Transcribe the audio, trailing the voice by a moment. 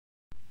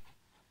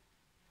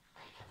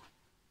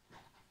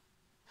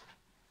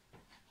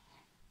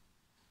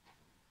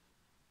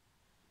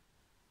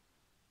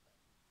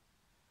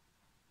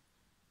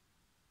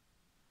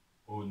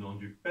nom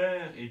du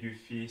Père et du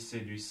Fils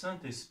et du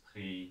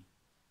Saint-Esprit.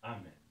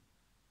 Amen.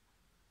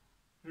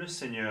 Le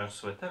Seigneur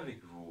soit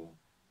avec vous.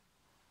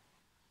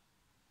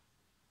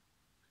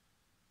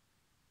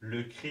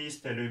 Le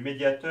Christ est le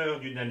médiateur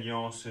d'une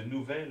alliance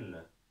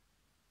nouvelle,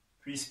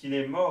 puisqu'il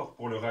est mort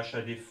pour le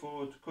rachat des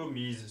fautes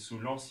commises sous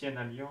l'ancienne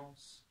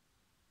alliance.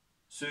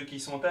 Ceux qui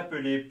sont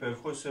appelés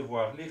peuvent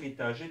recevoir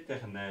l'héritage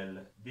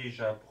éternel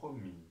déjà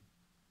promis.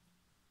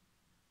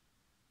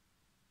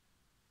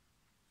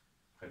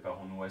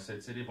 Préparons-nous à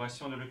cette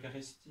célébration de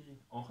l'Eucharistie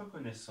en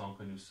reconnaissant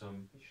que nous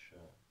sommes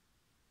pécheurs.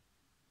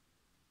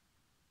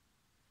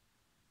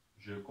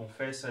 Je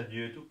confesse à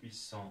Dieu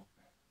Tout-Puissant,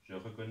 je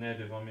reconnais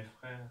devant mes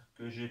frères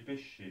que j'ai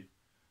péché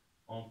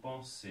en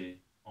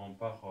pensée, en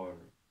parole,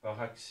 par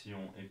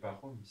action et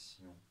par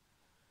omission.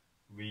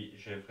 Oui,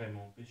 j'ai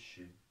vraiment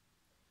péché.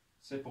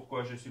 C'est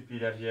pourquoi je supplie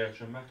la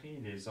Vierge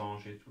Marie, les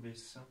anges et tous les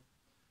saints,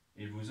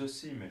 et vous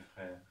aussi, mes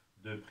frères,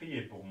 de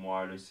prier pour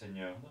moi le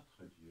Seigneur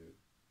notre Dieu.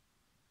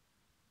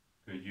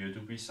 Que Dieu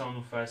Tout-Puissant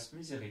nous fasse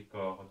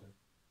miséricorde,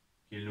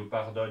 qu'il nous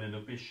pardonne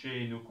nos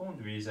péchés et nous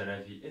conduise à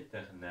la vie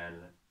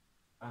éternelle.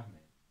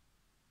 Amen.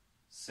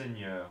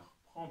 Seigneur,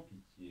 prends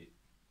pitié.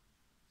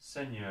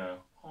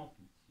 Seigneur, prends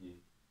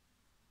pitié.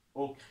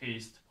 Ô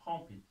Christ,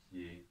 prends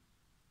pitié.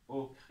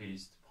 Ô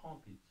Christ, prends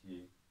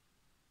pitié.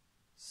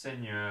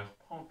 Seigneur,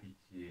 prends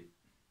pitié.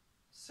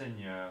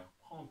 Seigneur,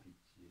 prends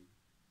pitié.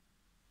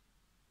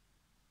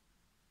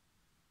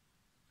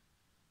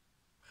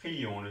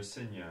 Prions le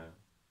Seigneur.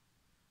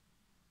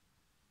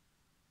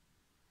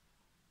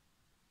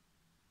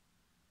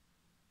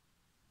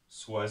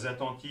 Sois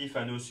attentif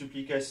à nos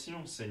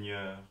supplications,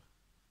 Seigneur.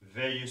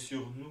 Veille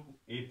sur nous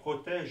et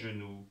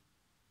protège-nous,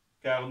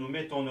 car nous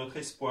mettons notre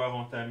espoir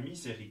en ta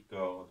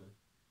miséricorde.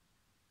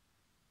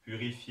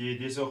 Purifiés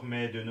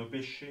désormais de nos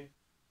péchés,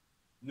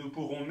 nous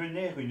pourrons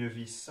mener une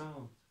vie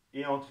sainte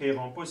et entrer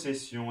en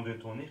possession de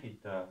ton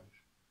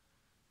héritage.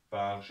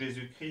 Par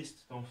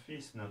Jésus-Christ, ton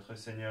Fils, notre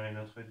Seigneur et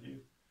notre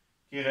Dieu,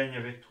 qui règne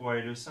avec toi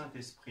et le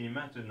Saint-Esprit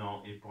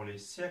maintenant et pour les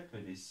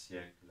siècles des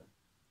siècles.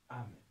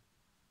 Amen.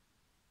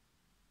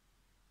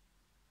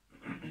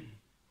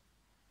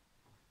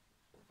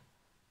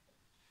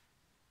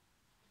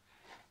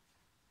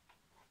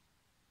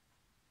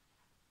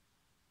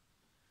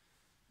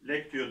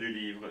 Lecture du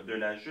livre de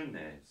la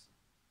Genèse.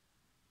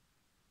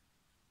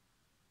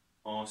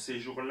 En ces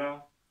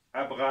jours-là,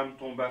 Abraham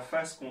tomba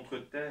face contre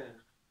terre,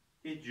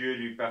 et Dieu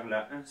lui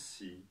parla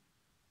ainsi.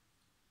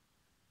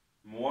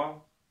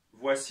 Moi,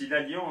 voici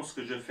l'alliance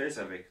que je fais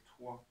avec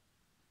toi.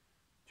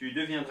 Tu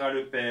deviendras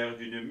le père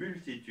d'une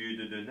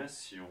multitude de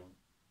nations.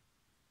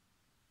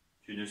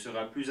 Tu ne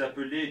seras plus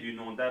appelé du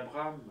nom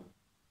d'Abraham,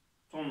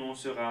 ton nom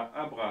sera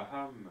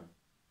Abraham,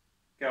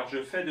 car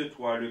je fais de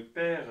toi le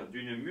père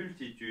d'une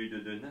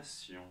multitude de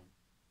nations.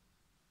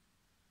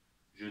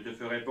 Je te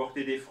ferai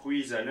porter des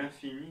fruits à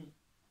l'infini,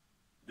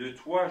 de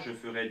toi je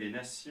ferai des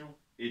nations,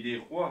 et des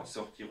rois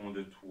sortiront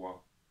de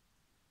toi.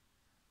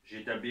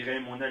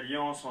 J'établirai mon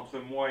alliance entre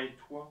moi et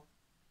toi,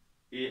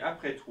 et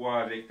après toi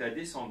avec ta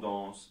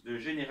descendance de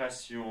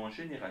génération en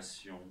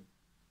génération.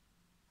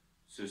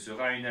 Ce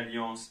sera une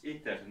alliance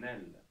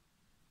éternelle.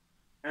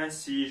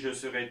 Ainsi je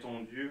serai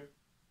ton Dieu,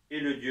 et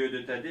le Dieu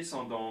de ta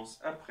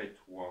descendance après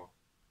toi.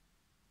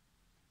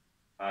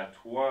 À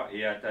toi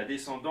et à ta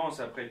descendance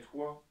après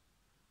toi,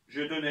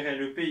 je donnerai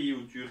le pays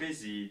où tu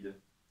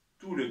résides,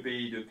 tout le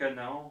pays de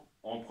Canaan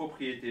en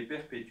propriété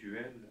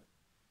perpétuelle,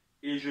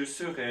 et je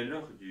serai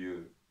leur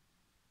Dieu.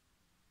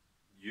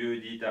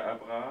 Dieu dit à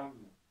Abraham,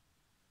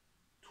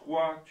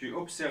 toi tu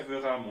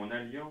observeras mon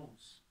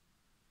alliance,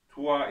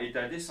 toi et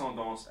ta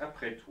descendance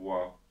après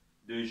toi,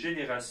 de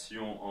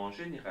génération en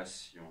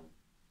génération.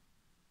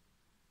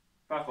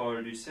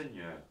 Parole du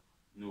Seigneur,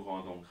 nous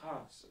rendons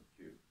grâce à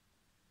Dieu.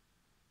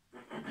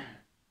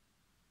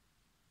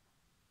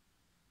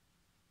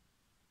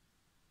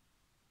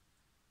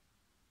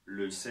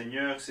 Le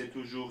Seigneur s'est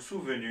toujours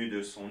souvenu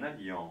de son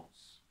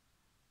alliance.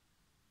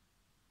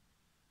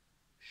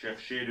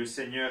 Cherchez le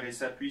Seigneur et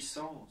sa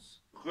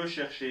puissance,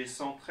 recherchez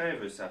sans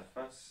trêve sa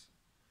face.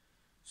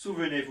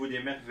 Souvenez-vous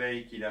des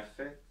merveilles qu'il a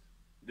faites,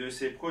 de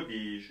ses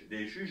prodiges,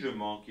 des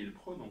jugements qu'il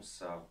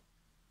prononça.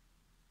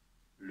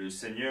 Le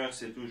Seigneur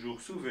s'est toujours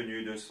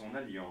souvenu de son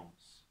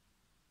alliance.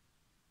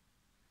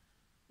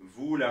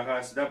 Vous, la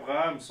race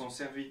d'Abraham, son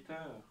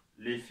serviteur,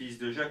 les fils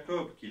de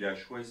Jacob qu'il a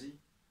choisis,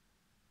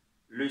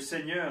 le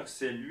Seigneur,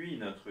 c'est lui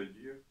notre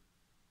Dieu.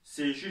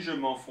 Ses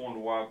jugements font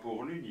loi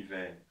pour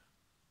l'univers.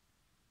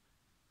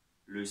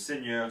 Le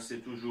Seigneur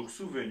s'est toujours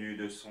souvenu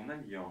de son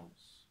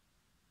alliance.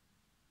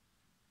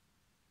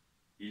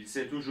 Il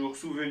s'est toujours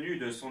souvenu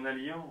de son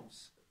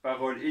alliance,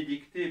 parole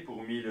édictée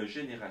pour 1000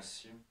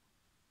 générations.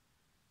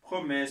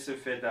 Promesse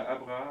faite à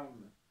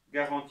Abraham,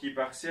 garantie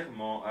par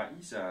serment à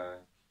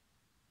Isaac.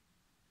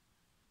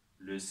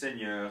 Le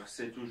Seigneur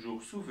s'est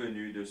toujours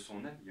souvenu de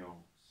son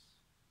alliance.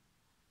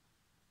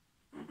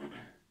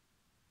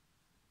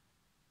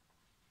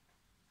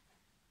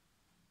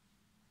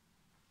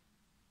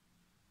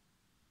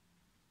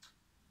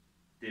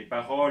 Tes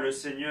paroles,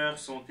 Seigneur,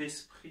 sont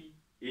esprit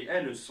et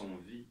elles sont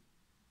vie.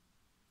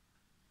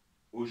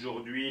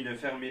 Aujourd'hui, ne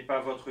fermez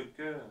pas votre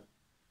cœur,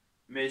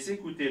 mais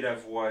écoutez la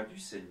voix du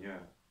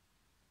Seigneur.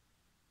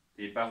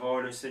 Tes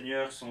paroles,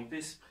 Seigneur, sont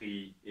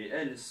esprit et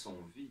elles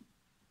sont vie.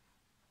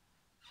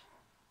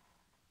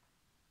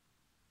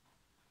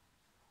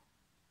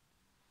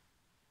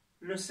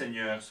 Le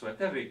Seigneur soit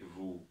avec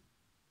vous.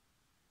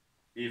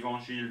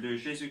 Évangile de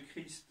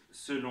Jésus-Christ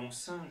selon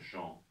saint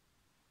Jean.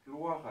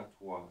 Gloire à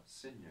toi,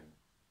 Seigneur.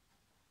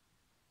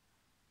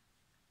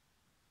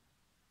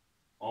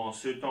 En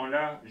ce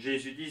temps-là,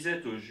 Jésus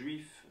disait aux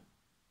Juifs,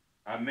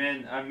 «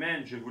 Amen,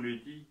 amen, je vous le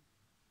dis,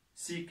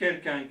 si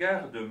quelqu'un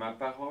garde ma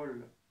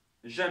parole,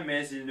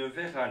 jamais il ne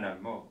verra la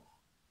mort. »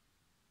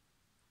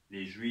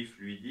 Les Juifs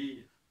lui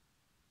dirent,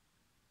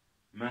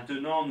 «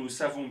 Maintenant nous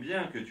savons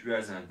bien que tu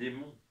as un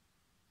démon.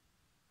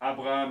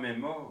 Abraham est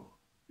mort,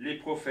 les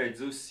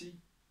prophètes aussi,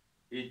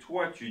 et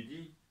toi tu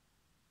dis,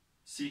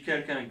 « Si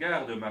quelqu'un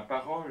garde ma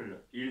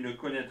parole, il ne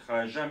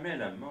connaîtra jamais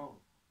la mort. »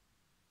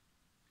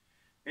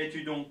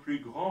 Es-tu donc plus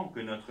grand que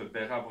notre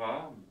père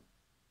Abraham?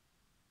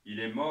 Il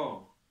est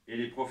mort, et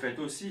les prophètes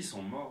aussi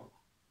sont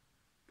morts.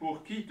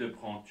 Pour qui te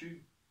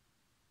prends-tu?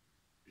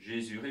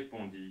 Jésus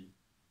répondit,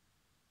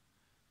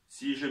 «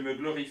 Si je me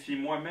glorifie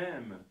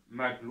moi-même,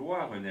 ma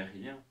gloire n'est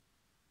rien.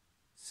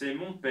 C'est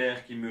mon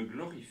Père qui me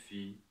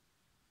glorifie,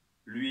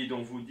 lui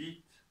dont vous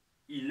dites,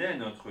 il est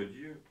notre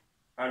Dieu,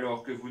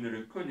 alors que vous ne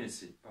le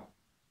connaissez pas.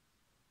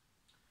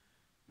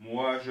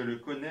 Moi je le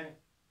connais,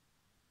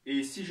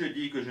 et si je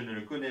dis que je ne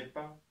le connais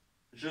pas,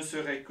 je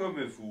serai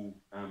comme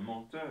vous, un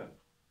menteur.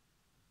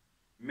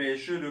 Mais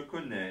je le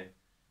connais,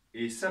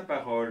 et sa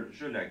parole,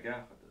 je la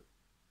garde.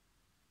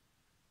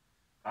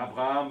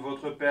 Abraham,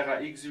 votre père,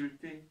 a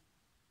exulté,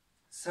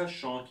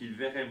 sachant qu'il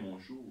verrait mon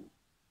jour.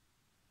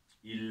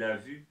 Il l'a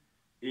vu,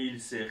 et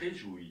il s'est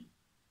réjoui. »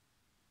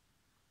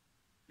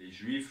 Les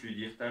Juifs lui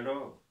dirent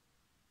alors,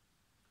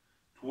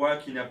 « Toi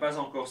qui n'as pas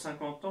encore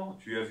 50 ans,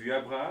 tu as vu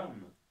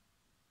Abraham? »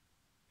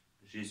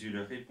 Jésus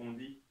leur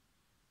répondit,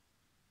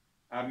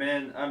 «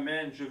 Amen,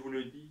 amen, je vous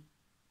le dis,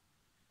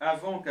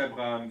 avant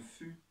qu'Abraham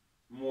fût,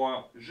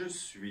 moi je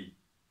suis. »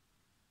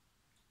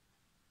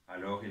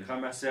 Alors ils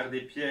ramassèrent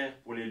des pierres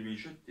pour les lui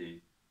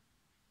jeter.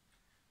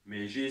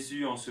 Mais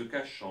Jésus, en se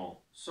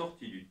cachant,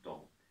 sortit du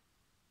temple.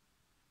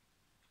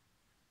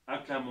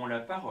 Acclamons la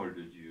parole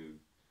de Dieu.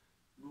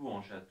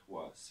 Louange à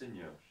toi,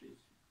 Seigneur Jésus.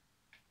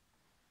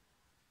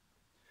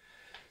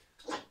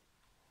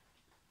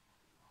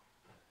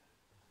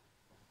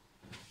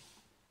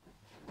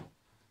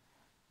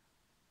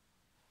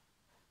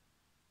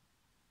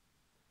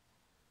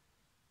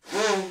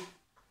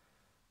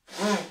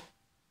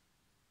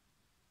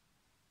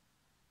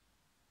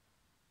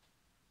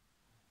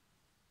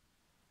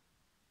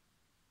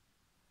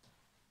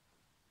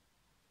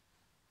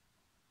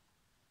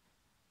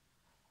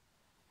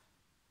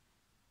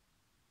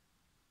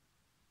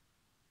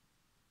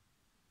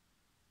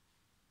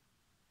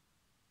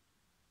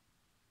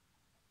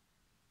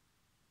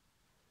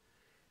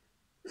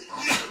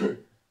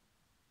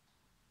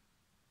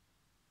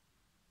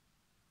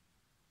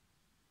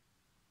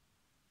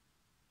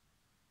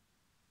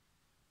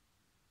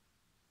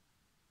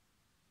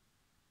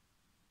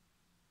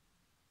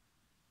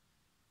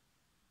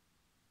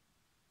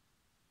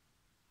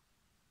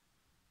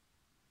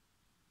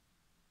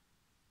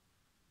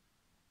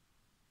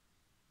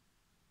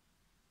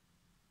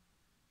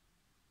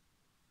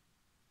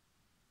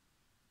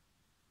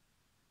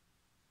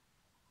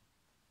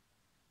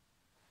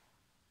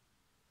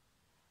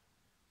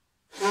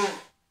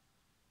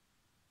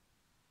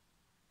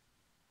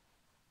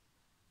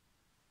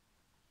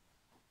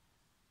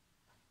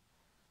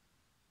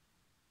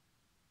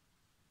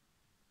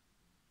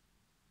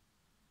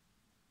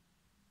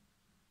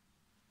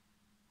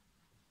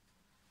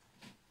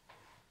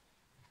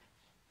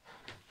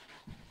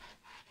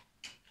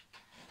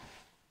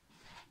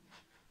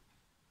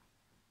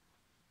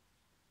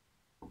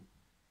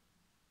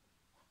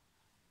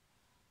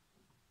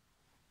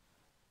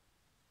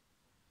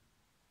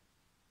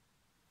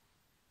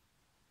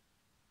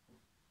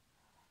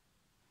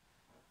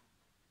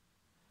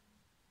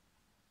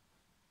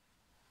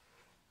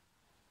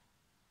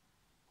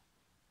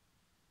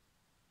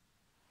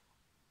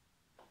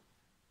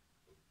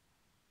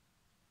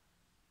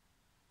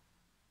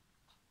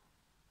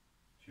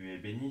 Tu es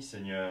béni,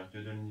 Seigneur,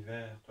 Dieu de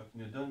l'univers, toi qui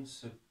nous donnes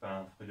ce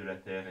pain, fruit de la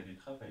terre et du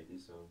travail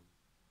des hommes.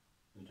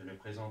 Nous te le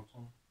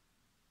présentons.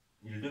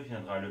 Il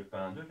deviendra le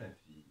pain de la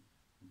vie.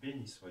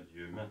 Béni soit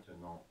Dieu,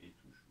 maintenant et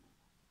toujours.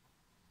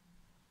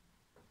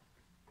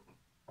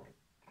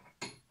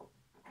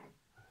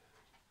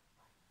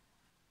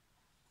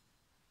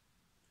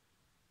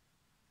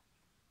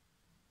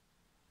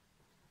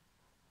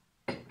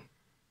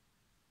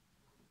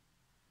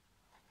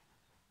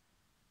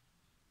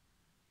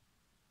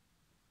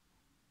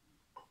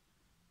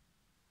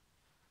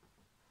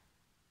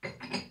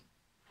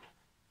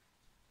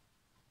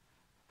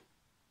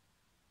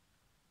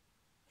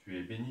 Tu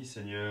es béni,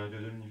 Seigneur,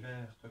 Dieu de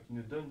l'univers, toi qui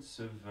nous donnes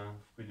ce vin,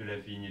 fruit de la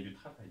vigne et du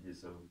travail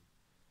des hommes.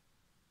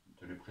 Nous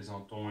te le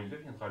présentons, il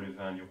deviendra le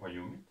vin du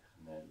royaume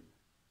éternel.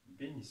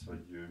 béni soit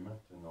Dieu,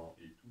 maintenant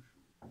et toujours.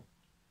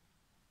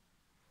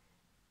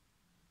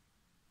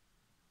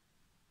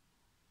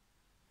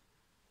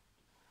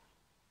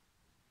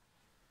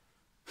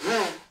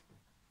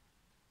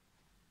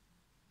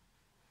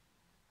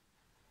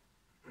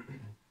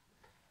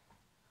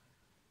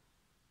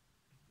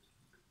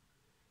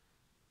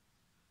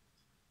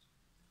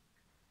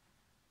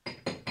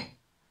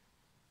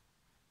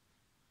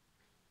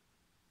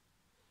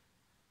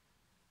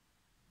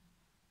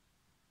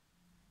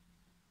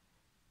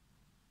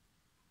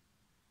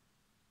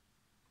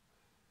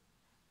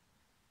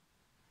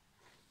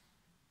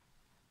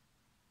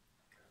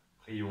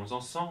 Prions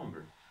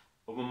ensemble,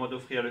 au moment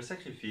d'offrir le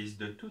sacrifice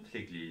de toute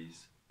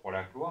l'Église, pour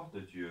la gloire de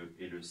Dieu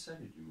et le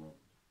salut du monde.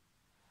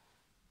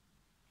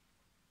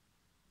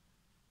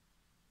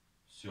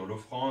 Sur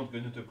l'offrande que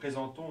nous te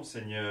présentons,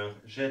 Seigneur,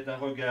 jette un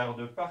regard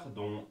de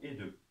pardon et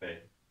de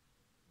paix.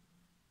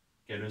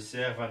 Qu'elle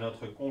serve à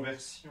notre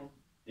conversion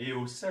et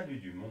au salut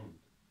du monde.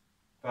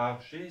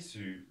 Par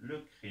Jésus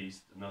le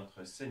Christ,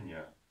 notre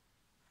Seigneur.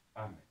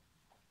 Amen.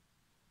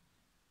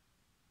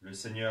 Le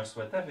Seigneur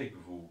soit avec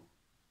vous.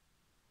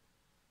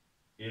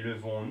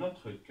 Élevons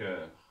notre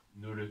cœur,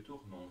 nous le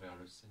tournons vers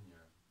le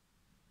Seigneur.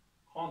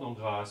 Rendons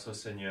grâce au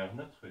Seigneur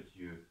notre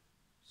Dieu,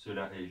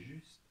 cela est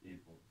juste et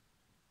bon.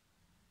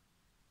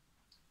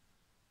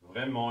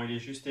 Vraiment, il est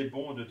juste et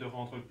bon de te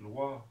rendre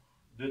gloire,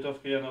 de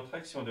t'offrir notre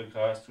action de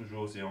grâce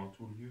toujours et en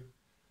tout lieu.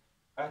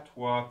 À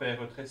toi,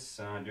 Père très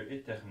saint, Dieu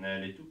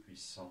éternel et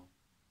tout-puissant.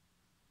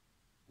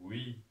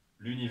 Oui,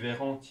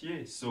 l'univers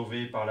entier,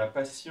 sauvé par la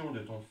passion de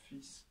ton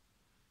Fils,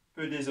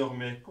 peut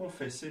désormais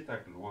confesser ta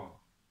gloire.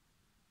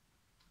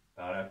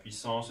 Par la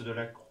puissance de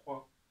la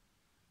croix,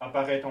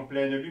 apparaît en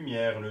pleine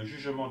lumière le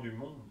jugement du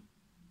monde,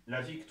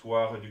 la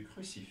victoire du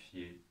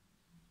crucifié.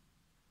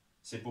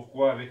 C'est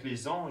pourquoi avec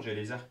les anges et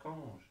les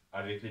archanges,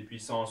 avec les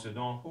puissances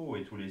d'en haut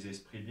et tous les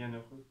esprits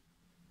bienheureux,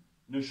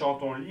 nous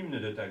chantons l'hymne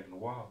de ta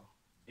gloire,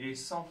 et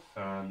sans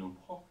fin nous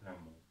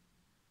proclamons.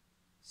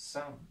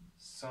 Saint,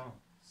 Saint,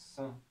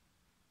 Saint,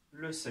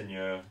 le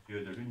Seigneur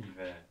Dieu de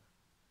l'univers,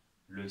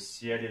 le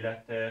ciel et la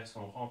terre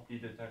sont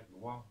remplis de ta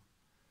gloire.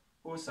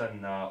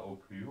 Hosanna au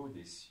plus haut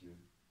des cieux.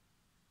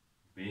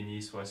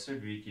 Béni soit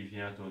celui qui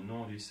vient au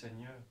nom du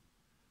Seigneur.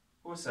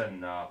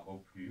 Hosanna au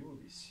plus haut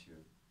des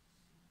cieux.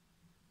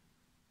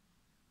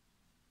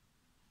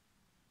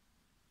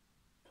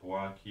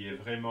 Toi qui es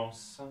vraiment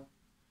saint,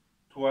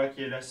 toi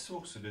qui es la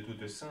source de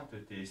toute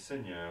sainteté,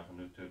 Seigneur,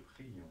 nous te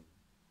prions.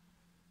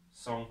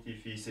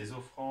 Sanctifie ces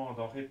offrandes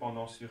en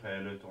répandant sur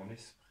elles ton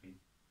esprit,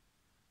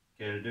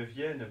 qu'elles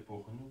deviennent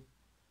pour nous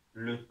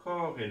le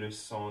corps et le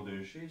sang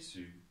de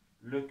Jésus,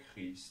 le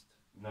Christ,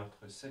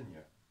 notre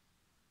Seigneur.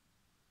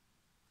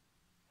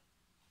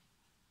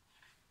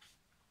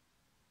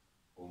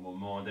 Au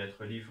moment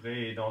d'être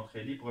livré et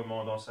d'entrer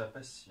librement dans sa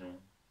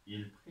passion,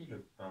 il prit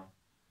le pain,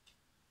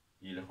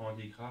 il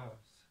rendit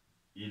grâce,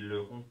 il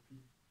le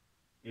rompit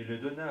et le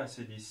donna à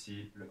ses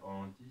disciples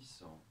en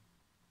disant :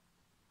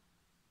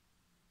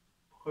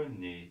 «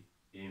 Prenez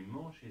et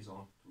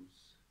mangez-en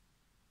tous.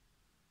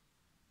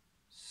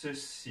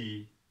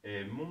 Ceci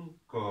est mon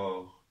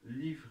corps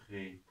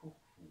livré pour vous. »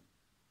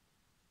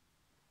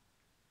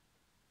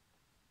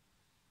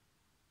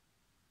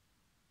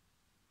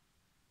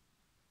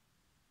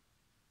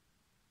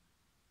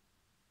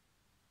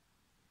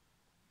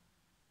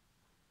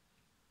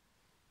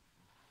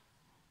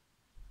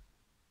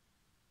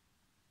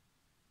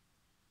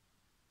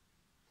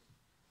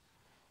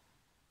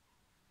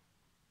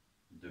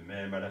 De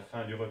même, à la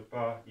fin du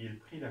repas, il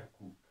prit la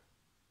coupe.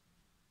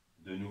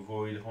 De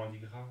nouveau, il rendit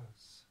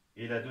grâce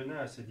et la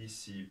donna à ses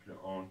disciples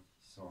en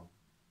disant :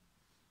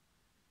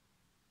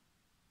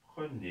 «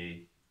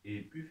 Prenez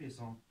et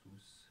buvez-en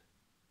tous,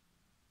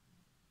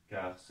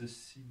 car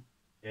ceci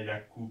est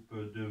la coupe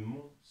de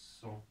mon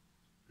sang,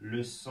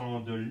 le sang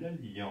de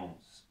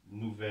l'alliance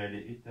nouvelle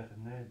et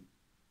éternelle,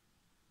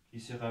 qui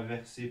sera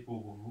versé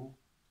pour vous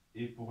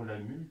et pour la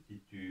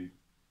multitude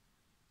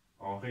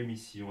en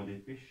rémission des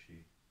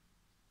péchés.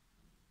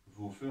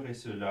 Vous ferez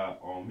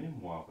cela en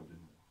mémoire de moi. »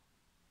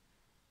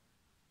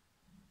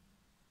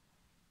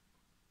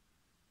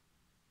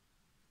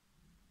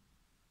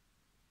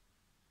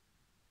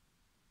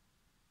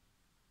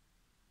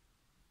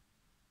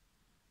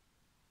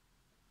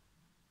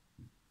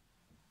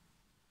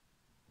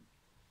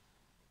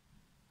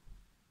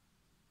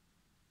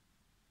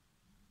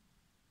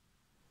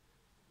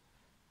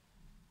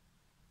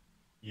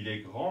 Il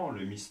est grand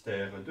le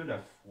mystère de la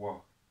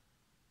foi.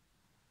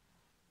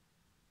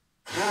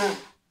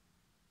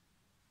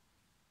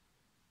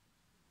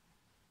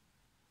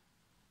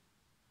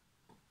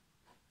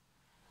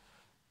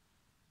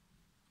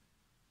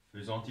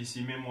 Faisant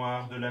ici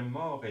mémoire de la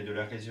mort et de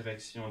la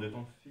résurrection de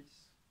ton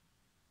Fils,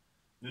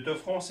 nous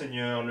t'offrons,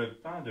 Seigneur, le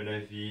pain de la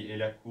vie et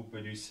la coupe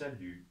du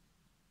salut,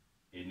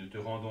 et nous te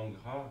rendons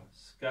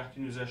grâce, car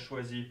tu nous as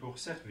choisis pour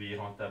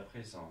servir en ta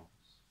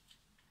présence.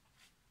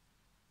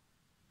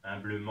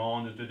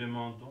 Humblement, nous te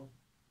demandons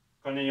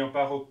qu'en ayant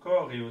part au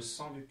corps et au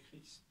sang du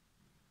Christ,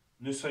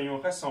 nous soyons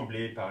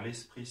rassemblés par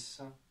l'Esprit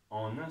Saint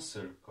en un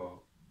seul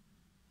corps,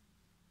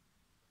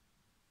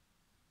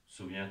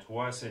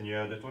 Souviens-toi,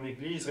 Seigneur, de ton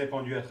Église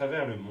répandue à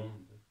travers le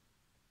monde.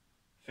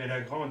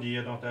 Fais-la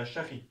grandir dans ta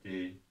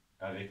charité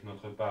avec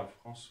notre pape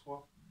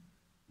François,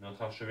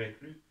 notre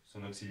archevêque Luc,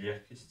 son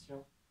auxiliaire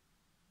Christian,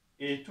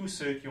 et tous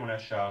ceux qui ont la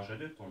charge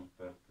de ton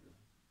peuple.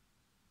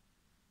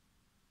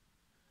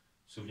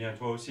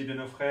 Souviens-toi aussi de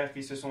nos frères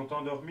qui se sont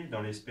endormis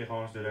dans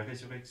l'espérance de la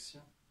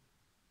résurrection,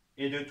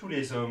 et de tous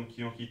les hommes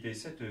qui ont quitté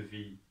cette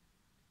vie.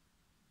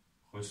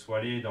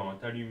 Reçois-les dans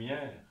ta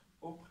lumière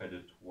auprès de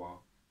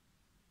toi.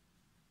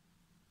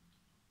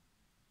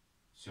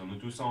 Sur nous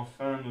tous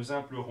enfin, nous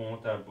implorons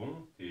ta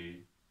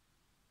bonté.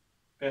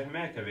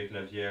 Permets qu'avec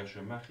la Vierge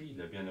Marie,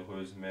 la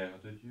bienheureuse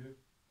Mère de Dieu,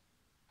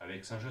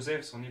 avec Saint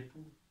Joseph, son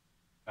époux,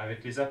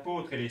 avec les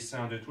apôtres et les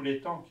saints de tous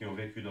les temps qui ont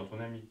vécu dans ton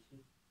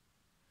amitié,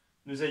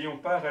 nous ayons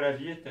part à la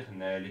vie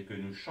éternelle et que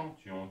nous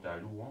chantions ta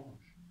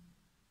louange.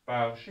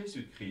 Par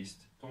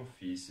Jésus-Christ, ton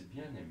Fils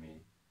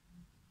bien-aimé.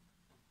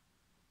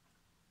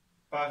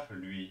 Par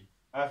lui,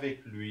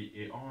 avec lui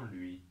et en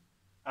lui,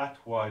 à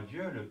toi,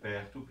 Dieu le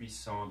Père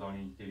Tout-Puissant, dans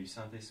l'unité du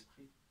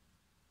Saint-Esprit,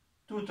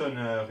 tout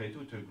honneur et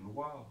toute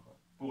gloire,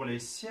 pour les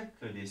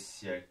siècles des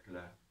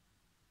siècles.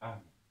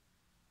 Amen.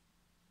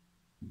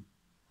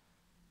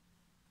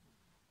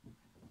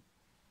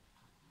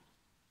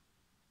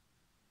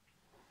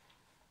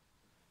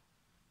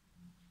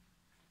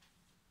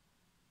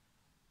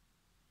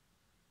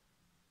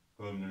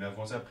 Comme nous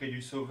l'avons appris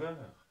du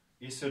Sauveur,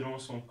 et selon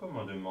son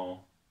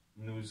commandement,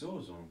 nous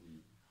osons dire: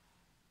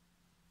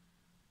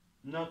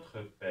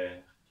 Notre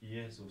Père qui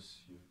es aux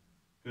cieux,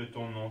 que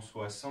ton nom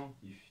soit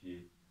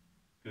sanctifié,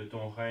 que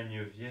ton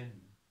règne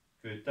vienne,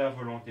 que ta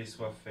volonté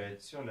soit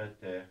faite sur la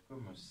terre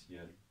comme au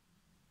ciel.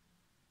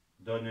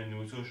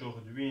 Donne-nous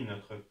aujourd'hui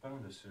notre pain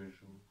de ce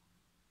jour.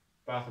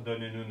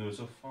 Pardonne-nous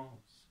nos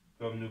offenses,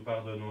 comme nous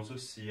pardonnons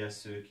aussi à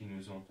ceux qui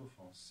nous ont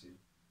offensés.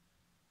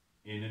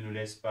 Et ne nous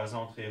laisse pas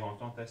entrer en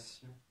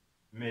tentation,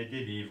 mais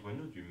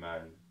délivre-nous du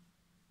mal.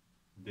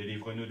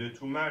 Délivre-nous de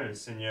tout mal,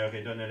 Seigneur,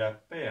 et donne la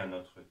paix à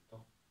notre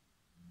temps.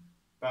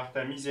 Par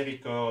ta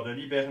miséricorde,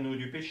 libère-nous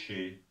du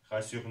péché,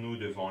 rassure-nous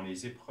devant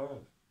les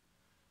épreuves.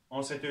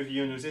 En cette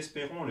vie où nous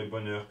espérons le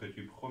bonheur que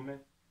tu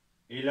promets,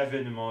 et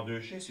l'avènement de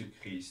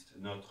Jésus-Christ,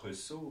 notre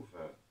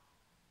Sauveur.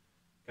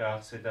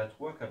 Car c'est à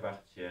toi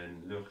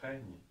qu'appartiennent le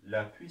règne,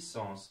 la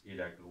puissance et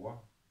la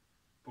gloire,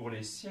 pour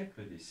les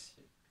siècles des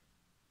siècles.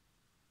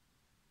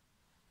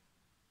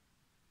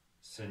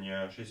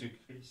 Seigneur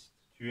Jésus-Christ,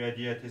 tu as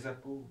dit à tes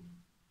apôtres: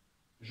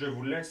 Je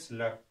vous laisse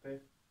la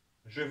paix,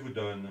 je vous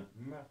donne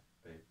ma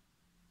paix.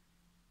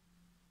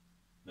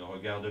 Ne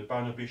regarde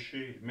pas nos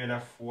péchés, mais la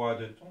foi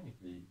de ton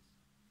Église.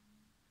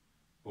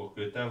 Pour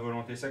que ta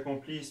volonté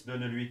s'accomplisse,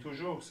 donne-lui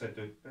toujours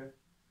cette paix,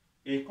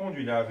 et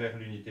conduis-la vers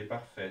l'unité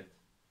parfaite,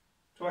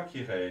 toi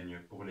qui règnes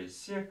pour les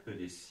siècles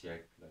des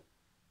siècles.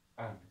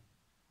 Amen.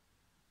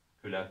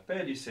 Que la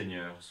paix du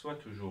Seigneur soit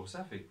toujours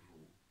avec vous.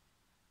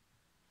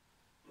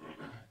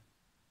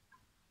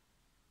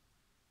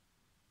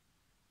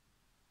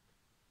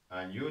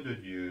 Agneau de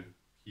Dieu,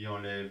 qui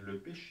enlève le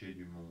péché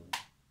du monde,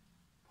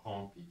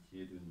 prends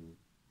pitié de nous.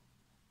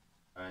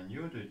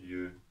 Agneau de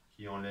Dieu,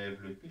 qui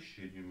enlève le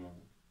péché du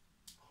monde,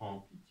 prends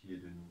pitié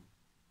de nous.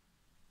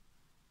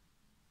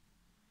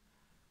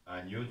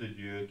 Agneau de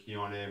Dieu, qui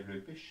enlève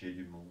le péché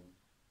du monde,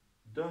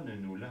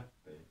 donne-nous la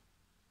paix.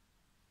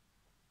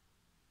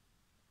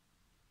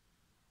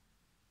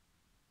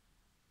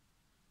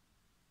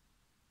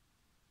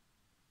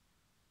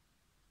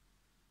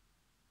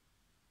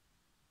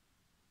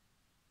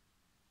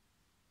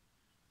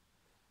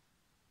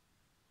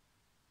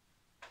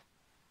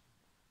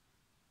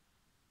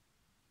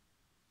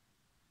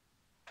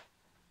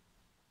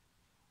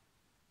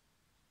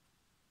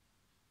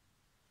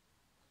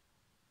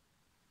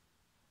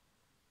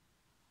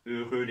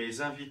 Heureux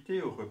les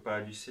invités au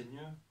repas du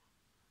Seigneur.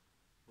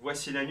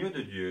 Voici l'agneau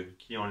de Dieu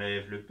qui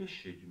enlève le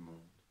péché du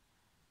monde.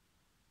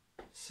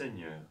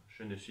 Seigneur,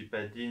 je ne suis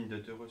pas digne de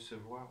te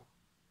recevoir,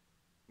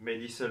 mais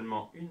dis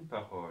seulement une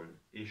parole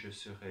et je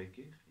serai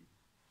guéri.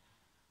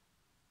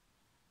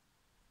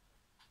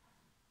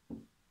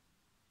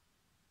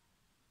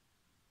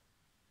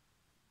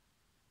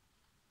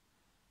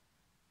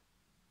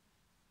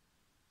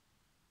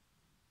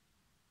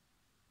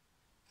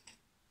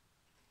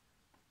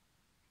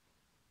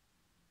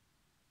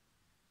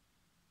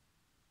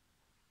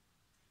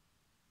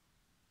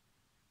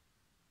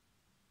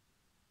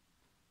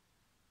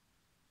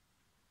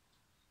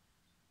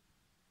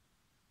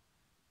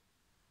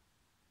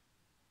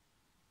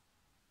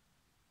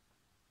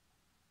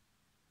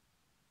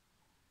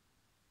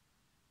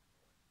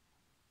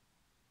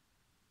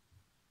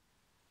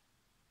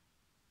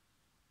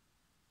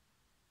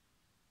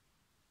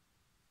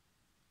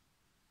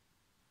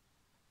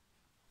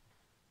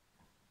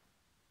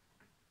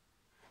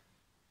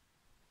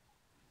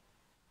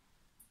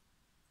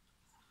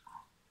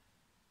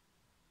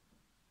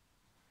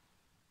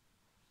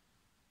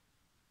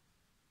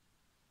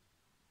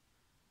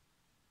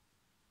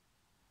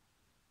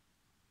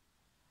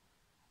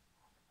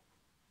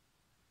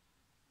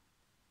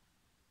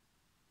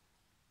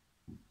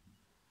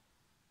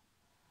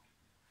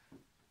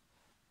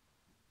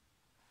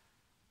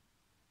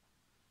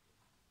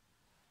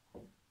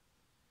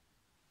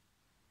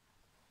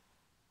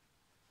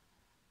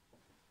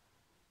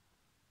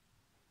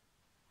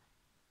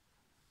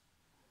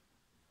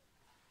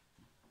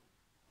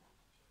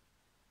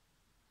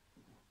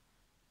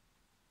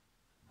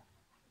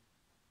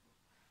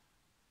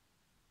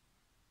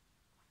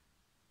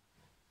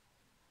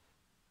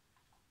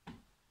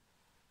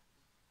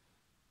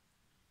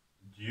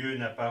 Dieu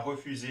n'a pas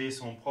refusé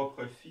son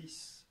propre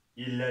Fils,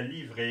 il l'a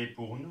livré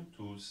pour nous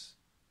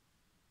tous.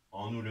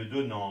 En nous le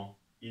donnant,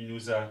 il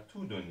nous a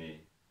tout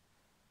donné.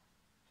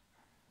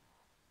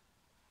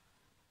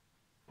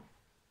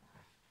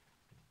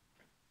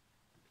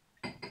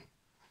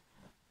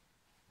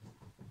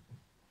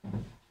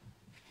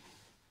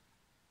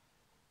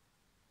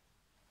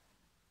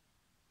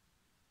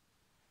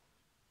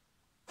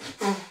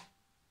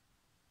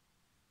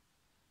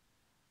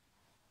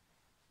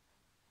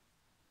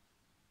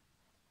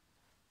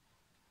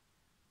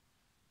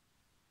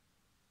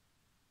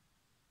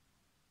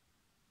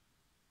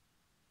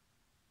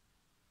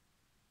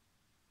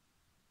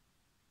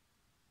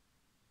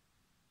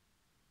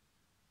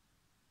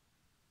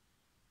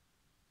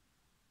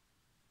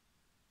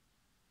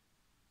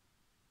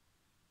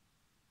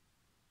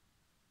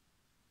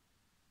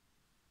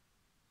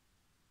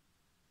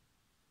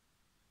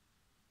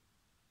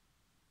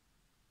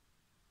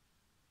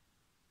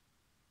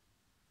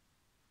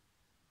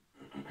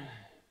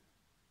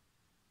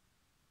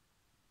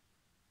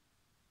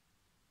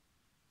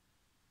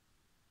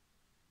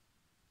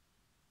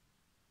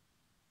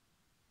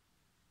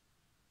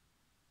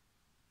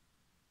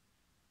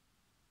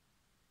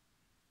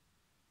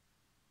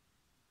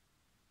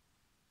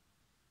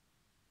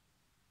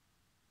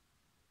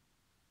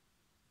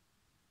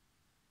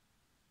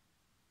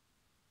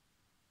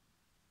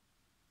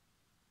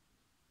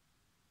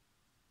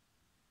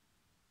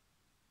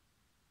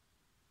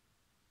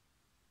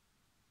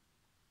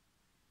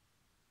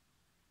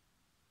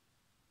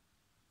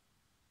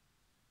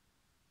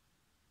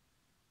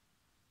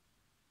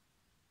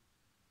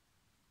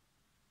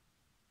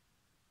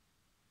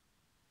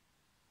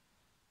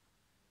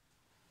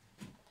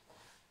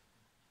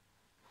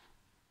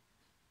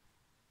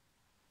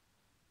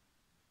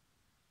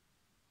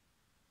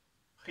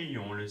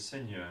 Prions le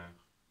Seigneur.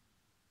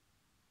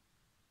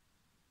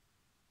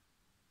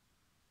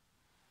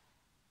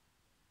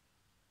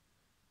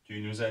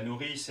 Tu nous as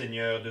nourris,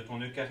 Seigneur, de ton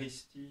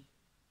Eucharistie,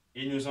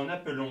 et nous en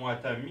appelons à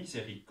ta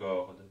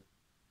miséricorde.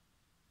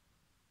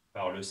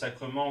 Par le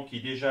sacrement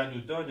qui déjà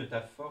nous donne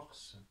ta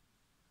force,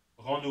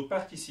 rends-nous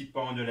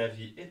participants de la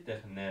vie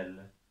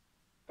éternelle,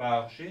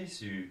 par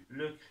Jésus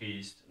le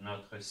Christ,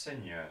 notre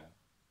Seigneur.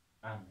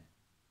 Amen.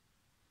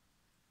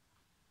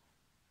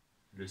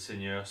 Le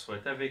Seigneur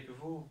soit avec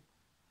vous.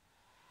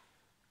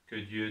 Que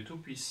Dieu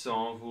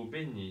Tout-Puissant vous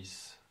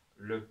bénisse,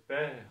 le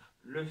Père,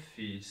 le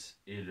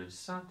Fils et le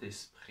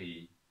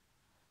Saint-Esprit.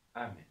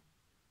 Amen.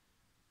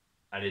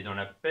 Allez dans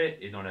la paix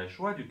et dans la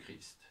joie du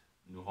Christ.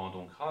 Nous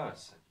rendons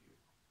grâce à Dieu.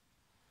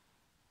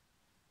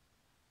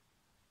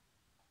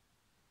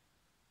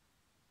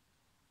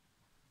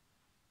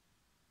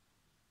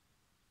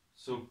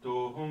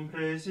 Subtum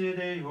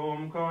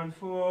presidium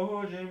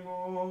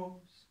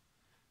confugimus,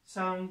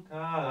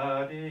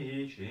 Sancta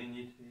Dei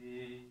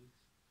Genitrix,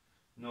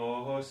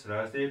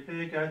 nostras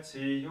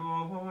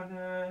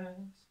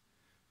deprecationes,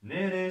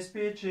 ne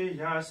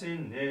respicias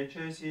in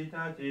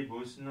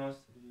necessitatibus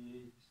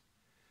nostris,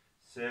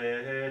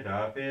 sed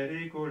a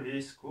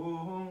periculis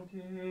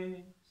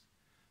cunctis,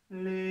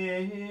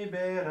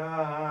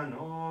 libera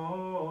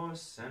nos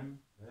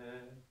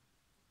semper.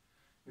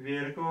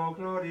 Virgo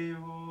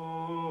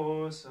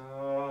gloriosa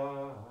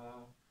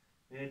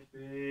et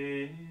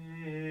benedicta.